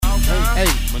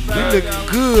We looking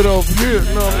good over here,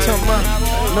 you know what I'm talking about?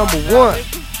 Number one.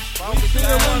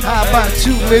 How about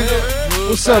you, nigga?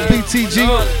 What's up, BTG?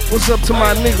 What's up to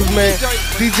my niggas, man?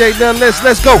 DJ-NONLESS,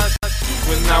 let's go.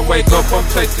 When I wake up, I'm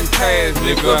chasing cash,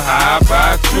 nigga. How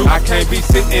about you? I can't be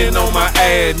sitting on my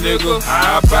ass, nigga.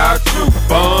 How about you?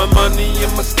 Bun money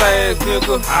in my stash,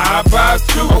 nigga. How about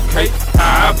you? Okay,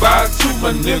 how about you,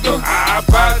 my nigga? How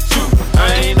about you?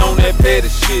 I ain't on that petty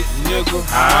shit, nigga.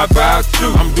 How about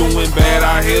you? I'm doing bad,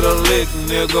 I hit a lick,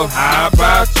 nigga. How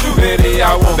about you? Betty,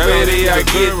 I want Betty, I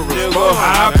get, nigga.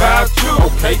 How about you?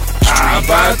 Okay, how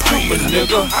about you, my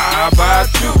nigga? How about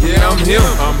you? Yeah, I'm him.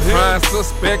 I'm prime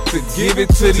suspect to give it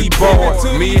to these boys.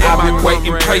 Me, I've been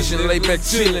waiting patient, lay back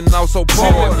chillin', also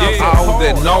bored. All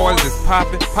that noise is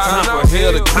poppin', time for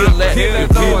hell to kill that.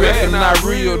 If you reckon not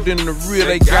real, then the real,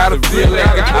 they gotta feel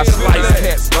that. I slice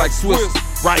cats like Swiss.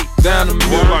 Right down the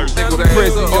middle, the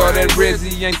prezi or that resi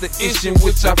ain't the issue,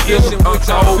 which I feel which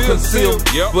I hold concealed.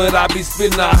 But I be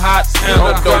spitting a hot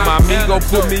antidote. My amigo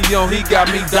put me on, he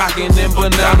got me docking in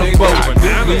banana boat.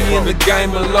 Me in the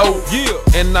game alone,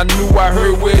 and I knew I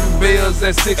heard wedding bells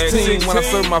at 16 when I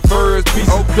served my first piece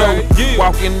of dope.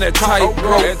 Walking that tight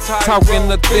rope, talking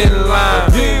the thin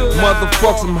line.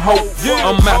 Motherfuck some hope,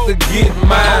 I'm out to get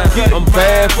mine. I'm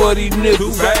bad for these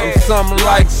niggas, I'm something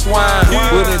like swine.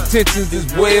 With intentions is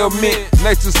well meant,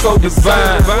 nature so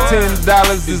divine.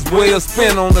 $10 is well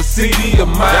spent on a CD of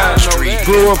mine.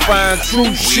 Glorifying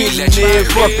true shit in every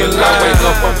fucking line. Wake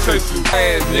up, I'm chasing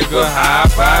ass, nigga. How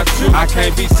about you? I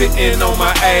can't be sitting on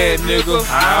my ass, nigga.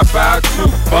 How about you?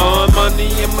 Bun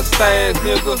money in my stash,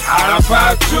 nigga. How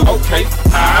about you? Okay,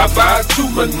 how about you,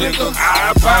 my nigga?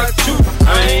 How about you?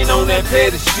 I ain't on that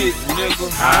petty shit,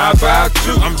 nigga. How about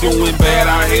you? I'm doing bad,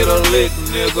 I hit a lick,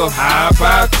 nigga. How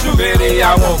about you? Betty,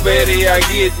 I want Betty, I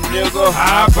get, nigga.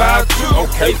 How about you?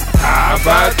 Okay, how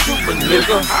about you, my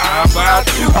nigga? How about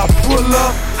you? I pull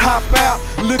up, hop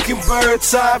out, looking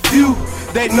bird's eye view.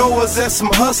 They know us as some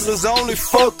hustlers, only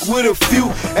fuck with a few.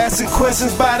 Asking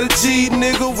questions by the G,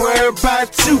 nigga, worry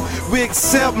about you. We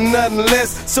accept nothing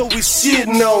less, so we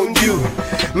shitting on you.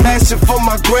 Mashing for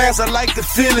my grams, I like to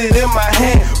feel it in my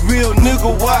hand. Real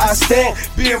nigga, where I stand,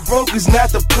 being broke is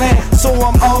not the plan. So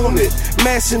I'm on it,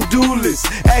 mashing duelists,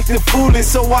 acting foolish.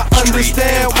 So I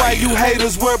understand why you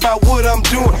haters worry about what I'm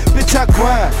doing. Bitch, I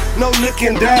grind, no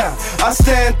looking down. I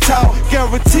stand tall,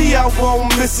 guarantee I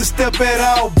won't miss a step at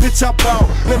all. Bitch, I bounce.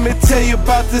 Let me tell you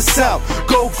about the South.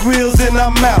 Go grills and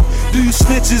I'm out. Do you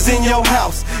snitches in your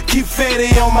house? Keep fatty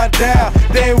on my dial.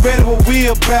 They ain't ready what we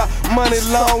about. Money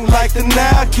long like the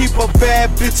Nile. Keep a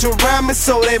bad bitch around me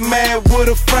so they mad with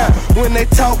a frown. When they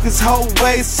talk it's whole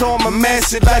way, so I'ma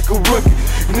mash it like a rookie.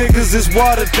 Niggas is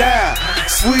watered down,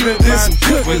 sweeter than some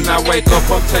cookies. When I wake up,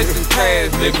 I'm chasing cash,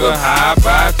 nigga. How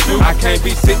about you? I can't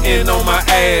be sitting on my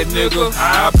ass, nigga.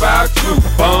 How about you?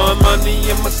 Bun money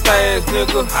in my stash,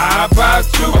 nigga. How about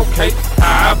you? Okay,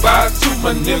 how about you,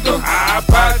 my nigga? How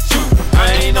about you?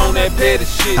 I ain't on that petty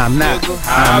shit, nigga.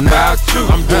 How about you?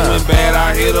 I'm doing bad,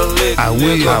 I hit a lick,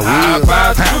 nigga. How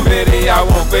about you? Betty, I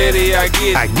want Betty, I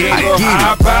get, nigga.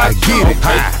 How about you?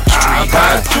 Okay, how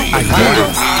about you, my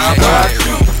nigga? How about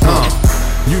you?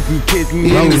 You can catch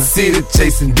me in the city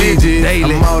chasing digits.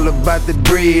 I'm all about the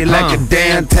bread like a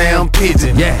downtown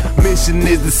pigeon. Mission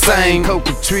is the same,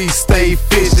 cocoa trees stay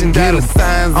fishing. Dollar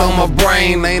signs on my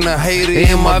brain, ain't a hater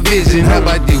in my vision. How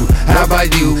about you? How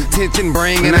about you? Tension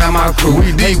bringing out my crew.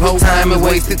 We deep with time and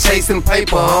wasted chasing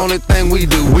paper, only thing we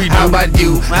do. How about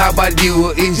you? How about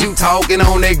you? Is you talking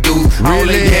on that goose?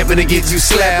 Really happy to get you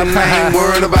slapped, I ain't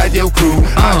worried about your crew.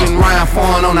 I've been round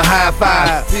fun on a high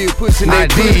five, still pushing that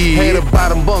D. Had a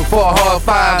bottom bunk for a hard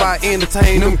five, I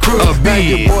entertain them crew. Thank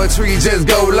your boy Tree just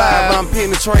go live, I'm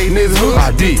penetrating this hood.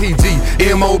 TG,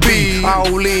 M.O.B.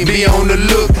 all in, be on the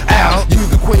lookout. You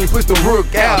the queen, push the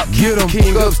rook out. Get him,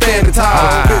 king up, standing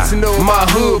tall. Bitch, you know my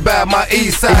hood by my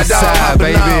east side, dog,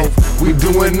 baby. We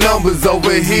doing numbers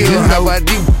over here. How about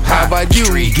you? How about you?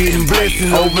 Getting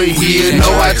blessings over here.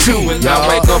 Know I too. When I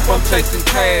wake up, I'm chasing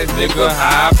cash, nigga.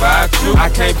 How about you? I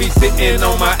can't be sitting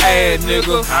on my ass,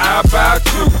 nigga. How about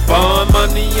you? Bun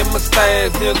money in my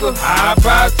stash, nigga. How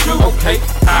about you? Okay,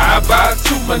 how about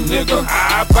you, my nigga?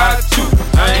 How about you?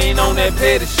 I ain't on that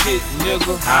petty shit,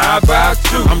 nigga. How about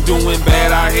you? I'm doing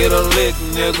bad, I hit a lick,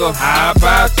 nigga. How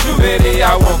about you? Betty,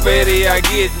 I want Betty, I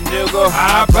get, nigga.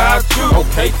 How about you?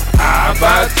 Okay, how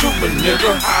about you, my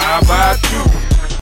nigga? How about you?